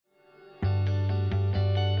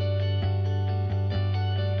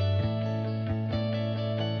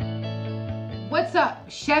What's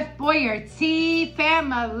up, Chef Boyardee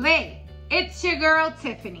family? It's your girl,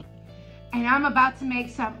 Tiffany, and I'm about to make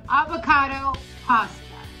some avocado pasta.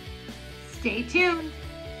 Stay tuned.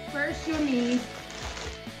 First, you'll need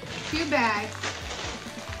 2 bags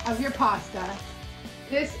of your pasta.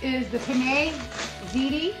 This is the penne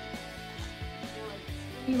ziti,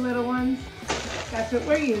 these little ones. That's what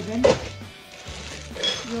we're using.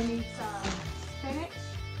 You'll need some spinach,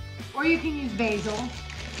 or you can use basil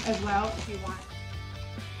as well if you want.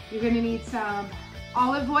 You're gonna need some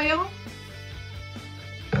olive oil,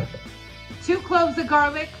 2 cloves of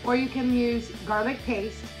garlic, or you can use garlic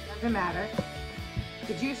paste, doesn't matter.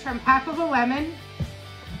 The juice from half of a lemon,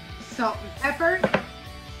 salt and pepper,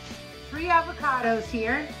 3 avocados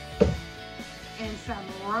here, and some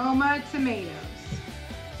Roma tomatoes.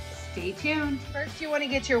 Stay tuned. First, you want to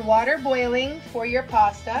get your water boiling for your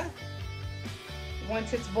pasta.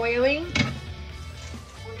 Once it's boiling,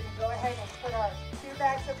 we're going to go ahead and put our 2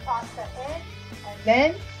 bags of pasta in, and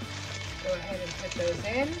then go ahead and put those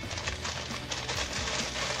in.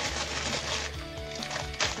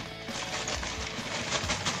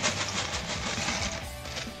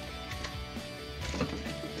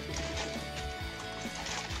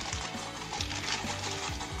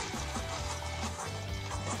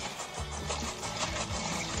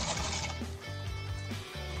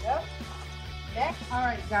 All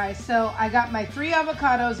right, guys, so I got my 3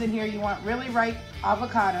 avocados in here. You want really ripe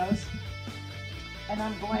avocados. And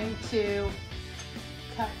I'm going to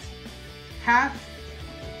cut half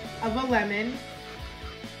of a lemon.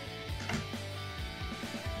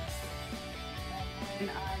 And then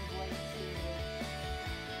I'm going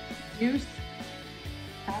to juice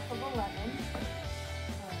half of a lemon.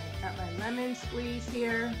 All right, got my lemon squeeze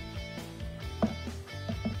here.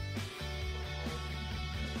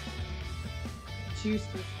 Juice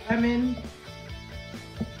this lemon.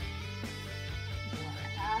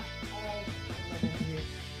 Half of the lemon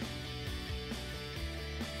juice.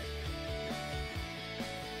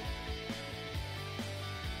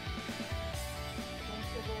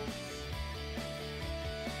 Into this.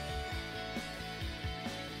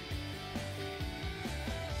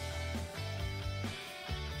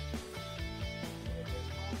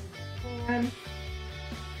 Pan.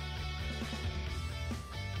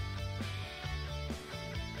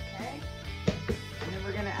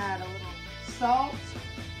 We're going to add a little salt,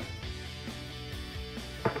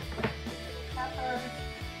 a little pepper, a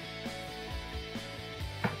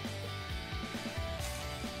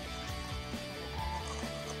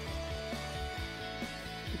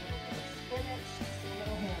little bit of spinach, just a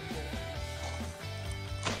little handful.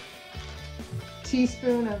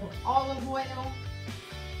 Teaspoon of olive oil.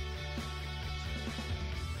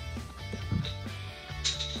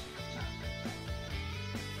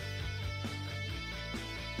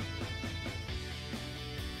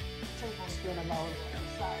 Tablespoon of olive oil,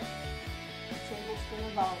 sorry. A tablespoon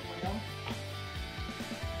of olive oil.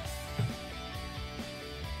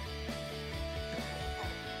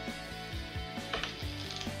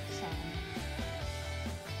 Some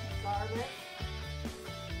garlic.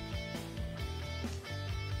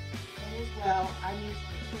 And as well, I'm using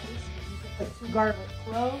a paste, but you can put 2 garlic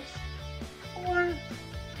cloves or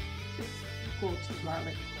just equal 2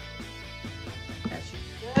 garlic cloves. That should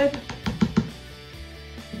be good.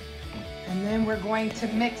 And then we're going to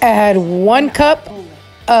mix. Add 1 cup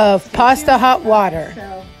of pasta hot water.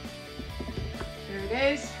 So there it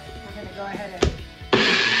is. We're going to go ahead and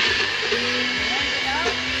blend it out.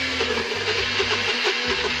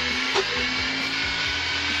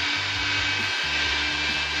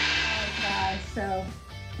 All right, guys. So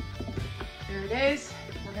there it is.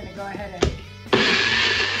 We're going to go ahead and blend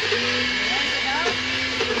it out.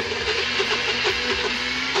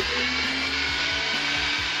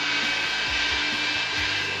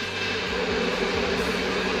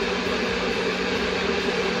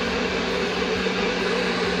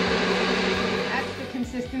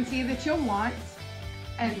 Consistency that you'll want.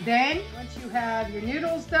 And then once you have your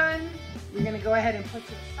noodles done, you're going to go ahead and put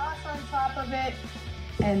your sauce on top of it.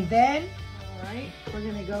 And then, all right, we're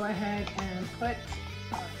going to go ahead and put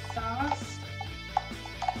our sauce,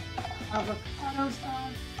 avocado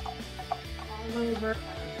sauce, all over our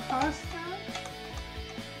pasta.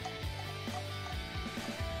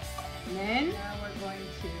 And then now we're going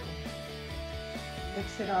to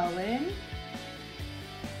mix it all in.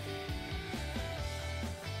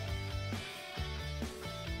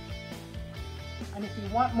 And if you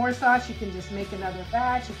want more sauce, you can just make another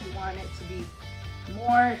batch. If you want it to be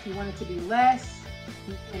more, if you want it to be less,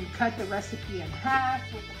 you can cut the recipe in half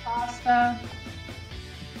with the pasta.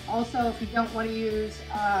 Also, if you don't want to use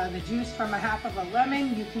the juice from a half of a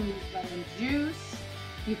lemon, you can use lemon juice.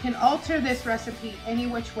 You can alter this recipe any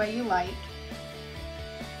which way you like.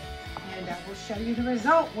 And I will show you the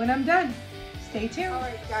result when I'm done. Stay tuned. All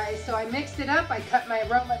right, guys, so I mixed it up. I cut my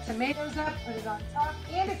Roma tomatoes up, put it on top.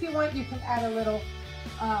 And if you want, you can add a little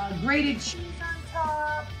grated cheese on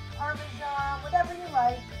top, Parmesan, whatever you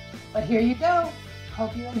like. But here you go.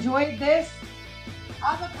 Hope you enjoyed this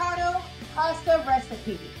avocado pasta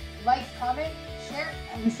recipe. Like, comment, share,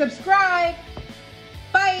 and subscribe.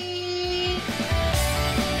 Bye!